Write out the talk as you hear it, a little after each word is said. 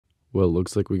Well,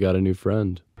 looks like we got a new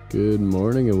friend. Good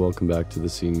morning and welcome back to the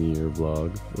senior year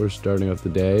vlog. We're starting off the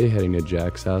day heading to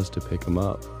Jack's house to pick him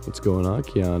up. What's going on,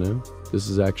 Keanu? This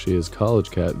is actually his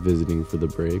college cat visiting for the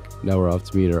break. Now we're off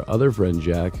to meet our other friend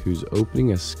Jack, who's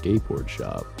opening a skateboard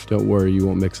shop. Don't worry, you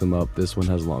won't mix him up. This one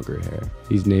has longer hair.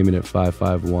 He's naming it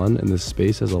 551 and this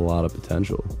space has a lot of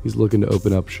potential. He's looking to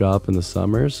open up shop in the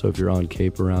summer, so if you're on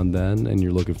Cape around then and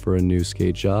you're looking for a new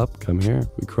skate shop, come here.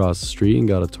 We crossed the street and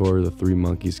got a tour of the Three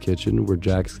Monkeys kitchen, where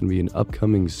Jack's gonna be an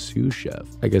upcoming sous chef.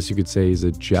 I guess you could say he's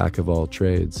a jack of all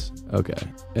trades. Okay.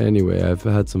 Anyway, I've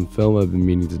had some film I've been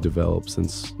meaning to develop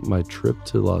since my trip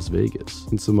to Las Vegas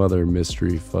and some other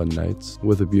mystery fun nights.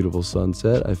 With a beautiful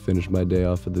sunset, I finished my day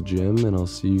off at the gym and I'll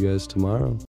see you guys tomorrow.